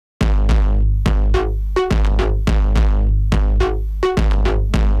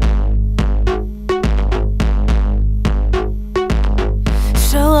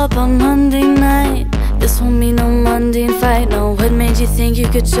up on Monday night. This won't be no mundane fight. No, what made you think you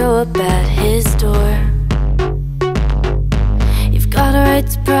could show up at his door? You've got a right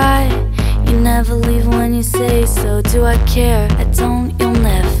to pride. You never leave when you say so. Do I care? I don't, you'll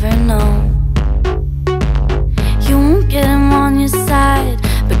never know. You won't get him on your side,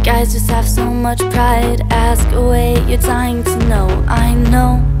 but guys just have so much pride. Ask away, you're dying to know. I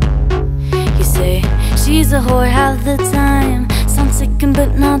know. You say, she's a whore half the time. Sounds sickin'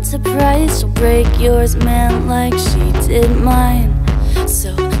 but not surprised. She'll break yours, man, like she did mine.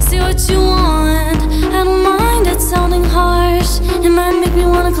 So, say what you want. I don't mind it sounding harsh. It might make me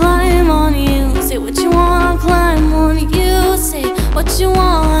wanna climb on you. Say what you want, I'll climb on you. Say what you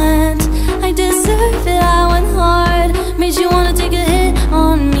want. I deserve it, I went hard. Made you wanna take a hit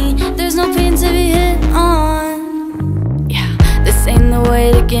on me. There's no pain to be hit on. Yeah, this ain't the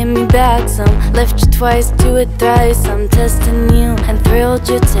way to get me back. Some left you twice, do it thrice. I'm testing you and thrilled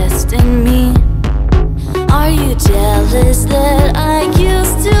you're testing me. Are you jealous that I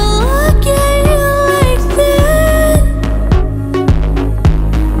used to look at you like that?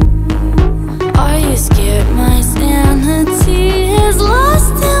 Are you scared my sanity is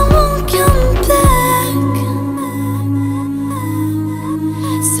lost and won't come back?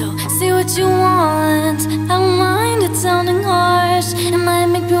 So say what you want. I don't mind it sounding harsh. It might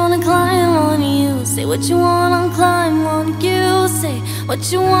make me wanna climb on you. Say what you want, I'll climb on you. Say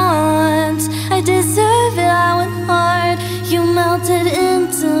what you want. I deserve it, I went hard. You melted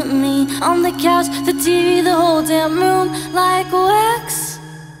into me. On the couch, the TV, the whole damn room. Like wax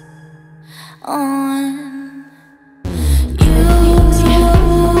on you.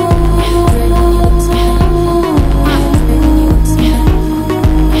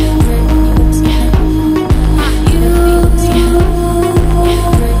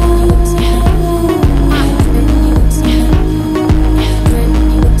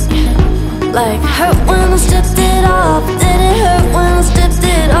 Like hurt when I stripped it off. Did it hurt when I stripped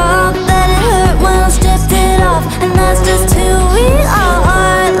it off? That it hurt when I stripped it off. And that's just who we are.